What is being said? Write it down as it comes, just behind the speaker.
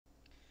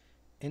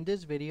In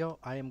this video,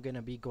 I am going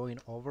to be going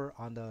over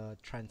on the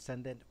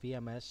Transcendent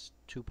VMS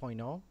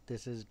 2.0.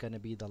 This is going to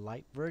be the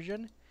light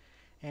version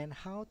and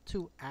how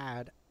to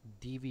add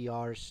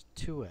DVRs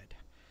to it.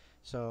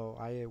 So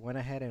I went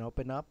ahead and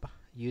opened up.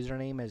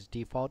 Username is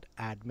default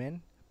admin.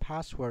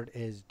 Password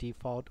is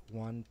default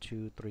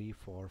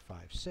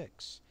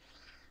 123456.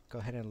 Go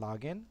ahead and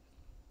log in.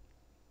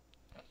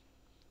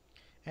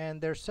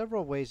 And there's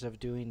several ways of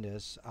doing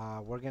this.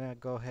 We're going to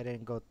go ahead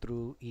and go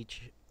through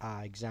each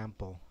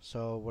example.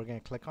 So we're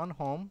going to click on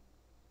Home.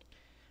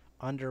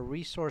 Under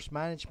Resource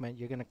Management,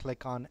 you're going to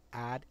click on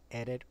Add,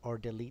 Edit, or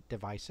Delete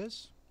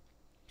Devices.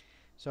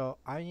 So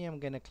I am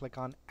going to click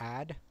on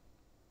Add.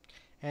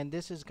 And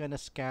this is going to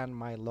scan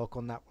my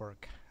local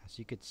network. As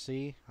you can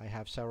see, I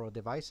have several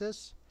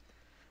devices.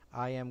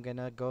 I am going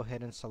to go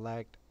ahead and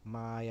select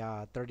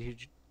my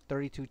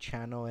 32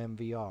 channel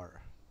MVR.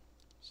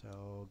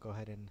 So go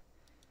ahead and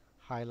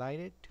highlight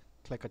it,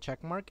 click a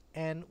check mark,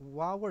 and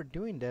while we're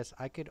doing this,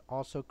 I could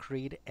also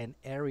create an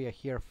area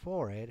here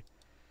for it.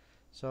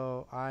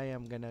 So I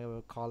am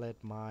gonna call it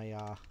my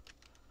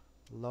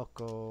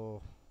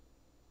local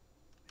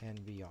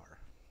NVR,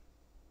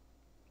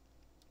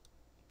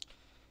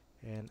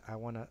 and I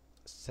want to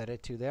set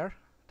it to there.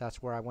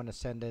 That's where I want to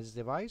send this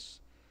device.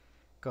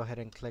 Go ahead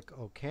and click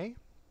OK.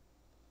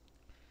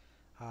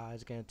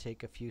 It's going to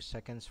take a few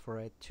seconds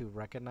for it to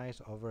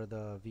recognize over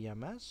the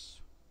VMS.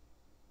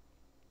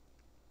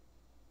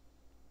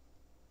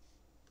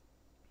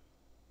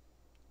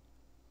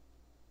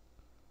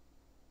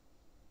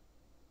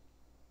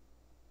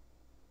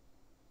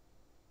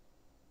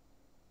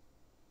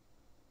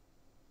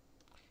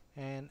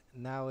 And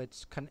now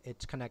it's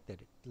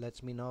connected. It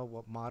lets me know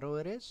what model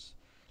it is,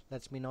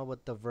 lets me know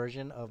what the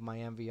version of my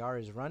MVR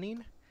is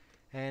running.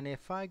 And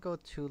if I go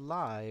to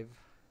live,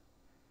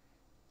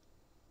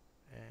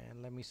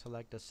 and let me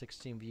select the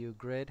 16 view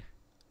grid,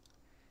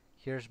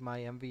 here's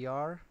my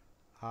MVR.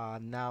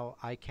 Now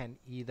I can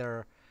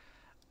either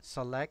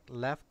select,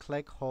 left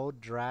click, hold,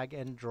 drag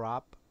and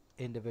drop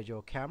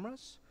individual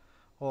cameras,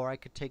 or I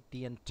could take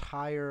the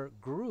entire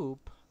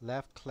group,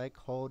 left click,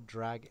 hold,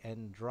 drag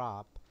and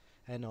drop,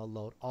 and it'll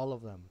load all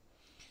of them.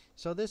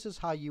 So this is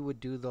how you would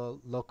do the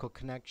local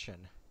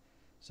connection.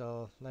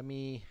 So let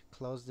me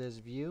close this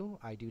view.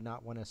 I do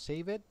not want to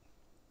save it.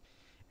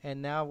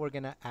 And now we're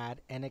going to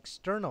add an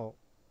external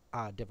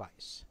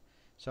device.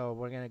 So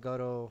we're going to go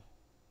to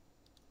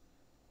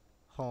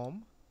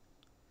Home.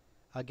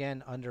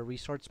 Again, under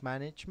Resource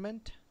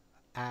Management,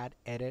 Add,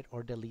 Edit,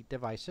 or Delete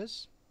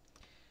Devices.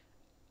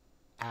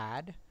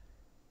 Add.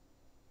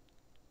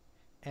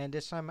 And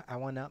this time I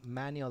want to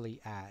manually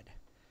add.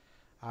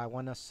 I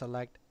want to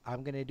select,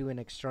 I'm going to do an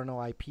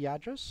external IP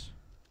address,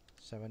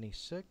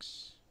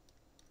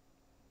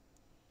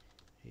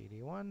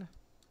 76.81.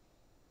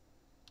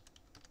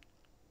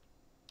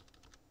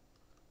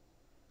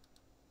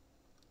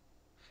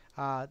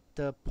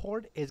 The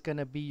port is going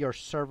to be your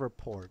server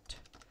port.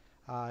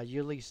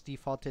 Usually it's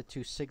defaulted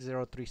to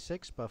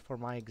 6036, but for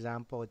my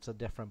example, it's a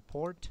different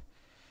port.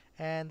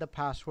 And the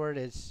password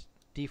is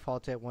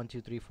defaulted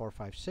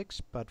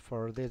 123456, but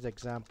for this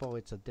example,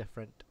 it's a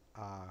different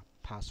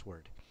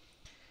password.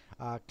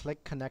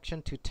 Click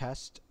connection to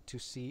test to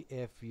see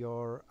if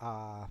your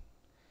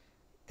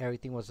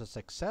everything was a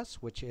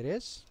success, which it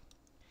is.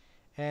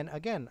 And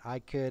again, I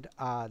could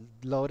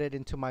load it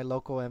into my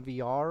local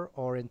MVR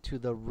or into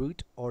the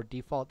root or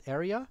default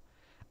area.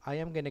 I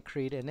am going to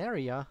create an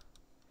area,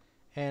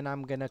 and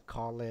I'm going to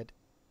call it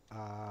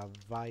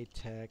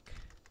Vitec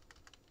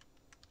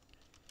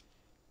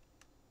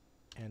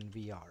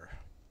NVR.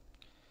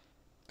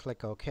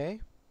 Click OK.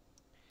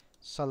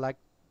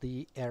 Select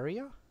the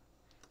area,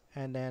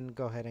 and then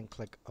go ahead and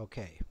click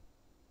OK.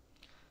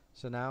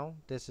 So now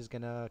this is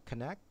going to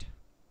connect.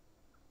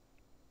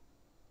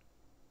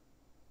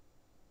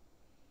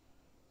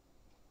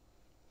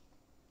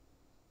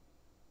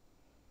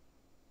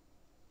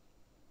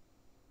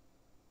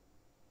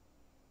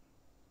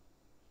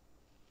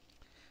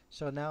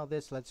 So now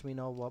this lets me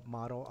know what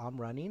model I'm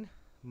running.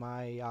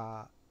 My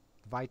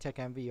Vitec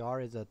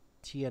MVR is a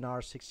TNR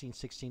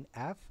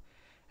 1616F,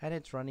 and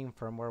it's running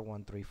firmware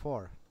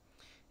 134.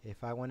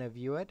 If I want to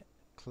view it,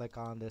 click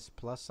on this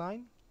plus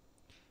sign,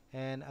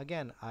 and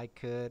again I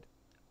could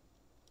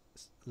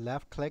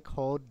left click,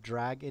 hold,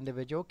 drag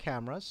individual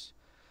cameras,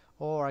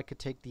 or I could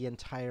take the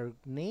entire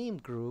name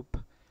group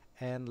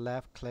and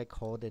left click,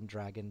 hold, and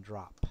drag and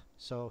drop.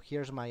 So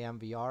here's my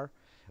MVR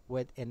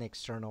with an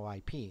external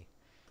IP.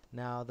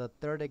 Now the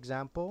third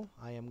example,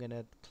 I am going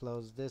to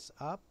close this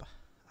up.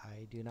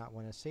 I do not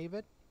want to save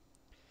it.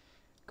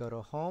 Go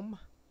to Home.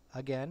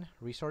 Again,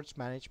 Resource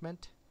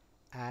Management,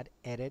 Add,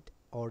 Edit,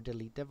 or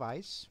Delete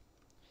Device.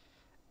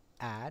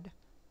 Add.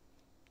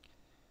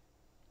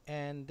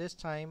 And this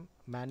time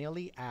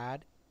manually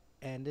add.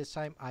 And this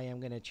time I am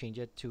going to change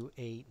it to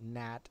a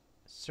NAT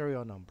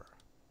serial number.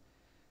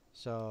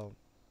 So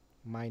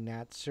my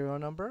NAT serial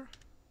number.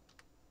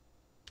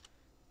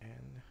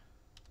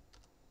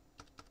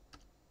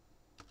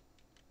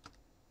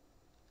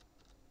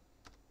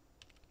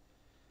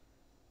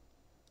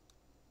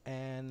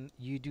 and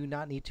you do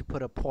not need to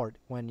put a port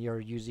when you're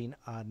using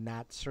a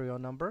NAT serial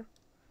number.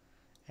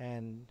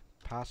 And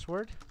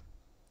password,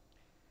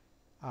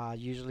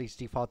 usually it's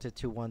defaulted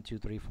to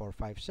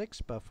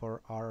 123456, but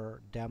for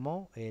our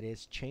demo it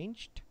is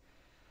changed.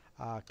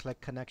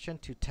 Click connection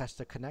to test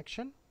the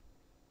connection.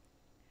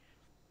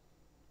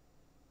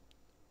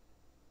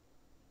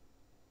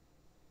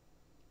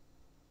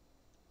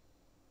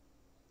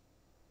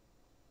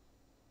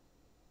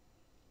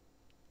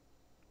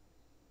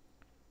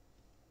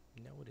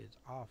 Node is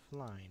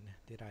offline.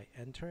 Did I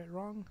enter it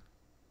wrong?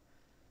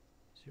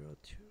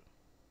 02.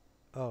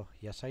 Oh,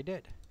 yes I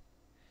did.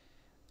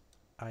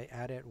 I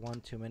added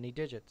one too many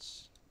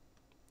digits.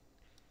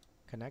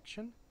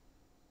 Connection.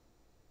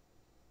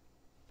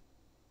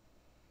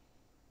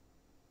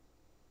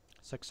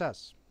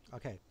 Success.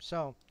 Okay,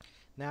 so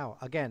now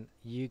again,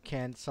 you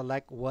can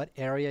select what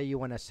area you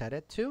want to set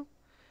it to,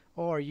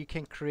 or you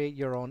can create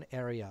your own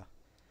area.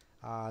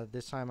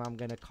 This time I'm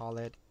going to call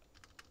it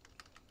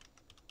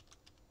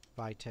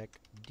Vitek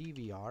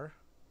DVR.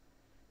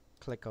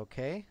 Click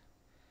OK.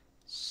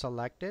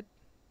 Select it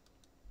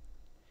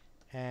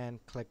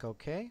and click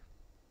OK.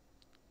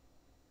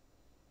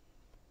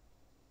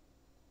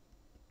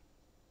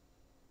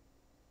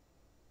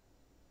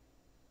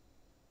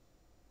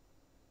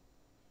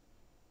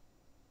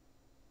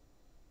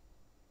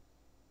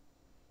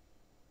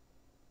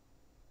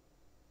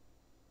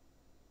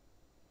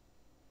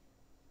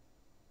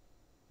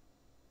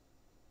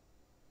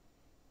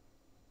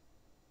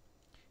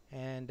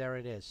 And there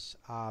it is.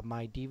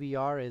 My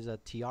DVR is a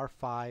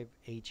TR5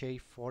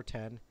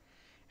 HA410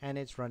 and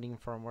it's running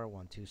firmware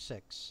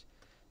 126.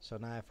 So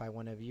now if I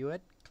want to view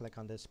it, click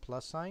on this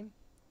plus sign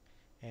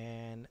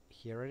and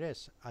here it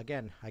is.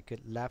 Again, I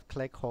could left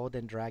click, hold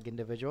and drag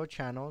individual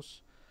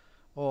channels,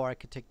 or I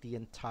could take the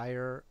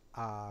entire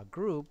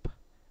group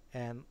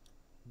and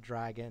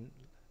drag and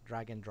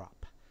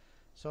drop.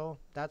 So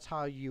that's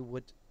how you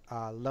would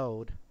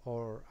load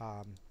or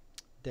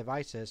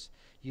devices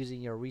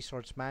using your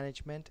resource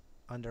management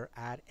under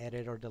add,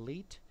 edit or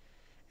delete,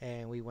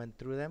 and we went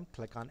through them.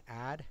 Click on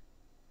add,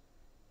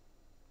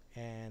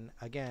 and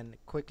again,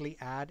 quickly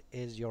add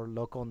is your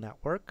local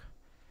network.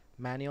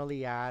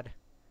 Manually add,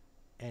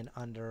 and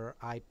under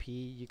IP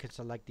you can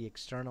select the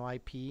external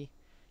IP.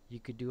 You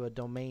could do a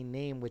domain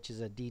name, which is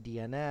a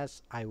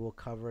DDNS. I will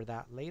cover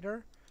that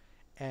later.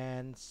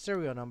 And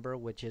serial number,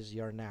 which is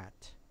your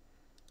NAT.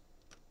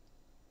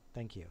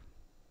 Thank you.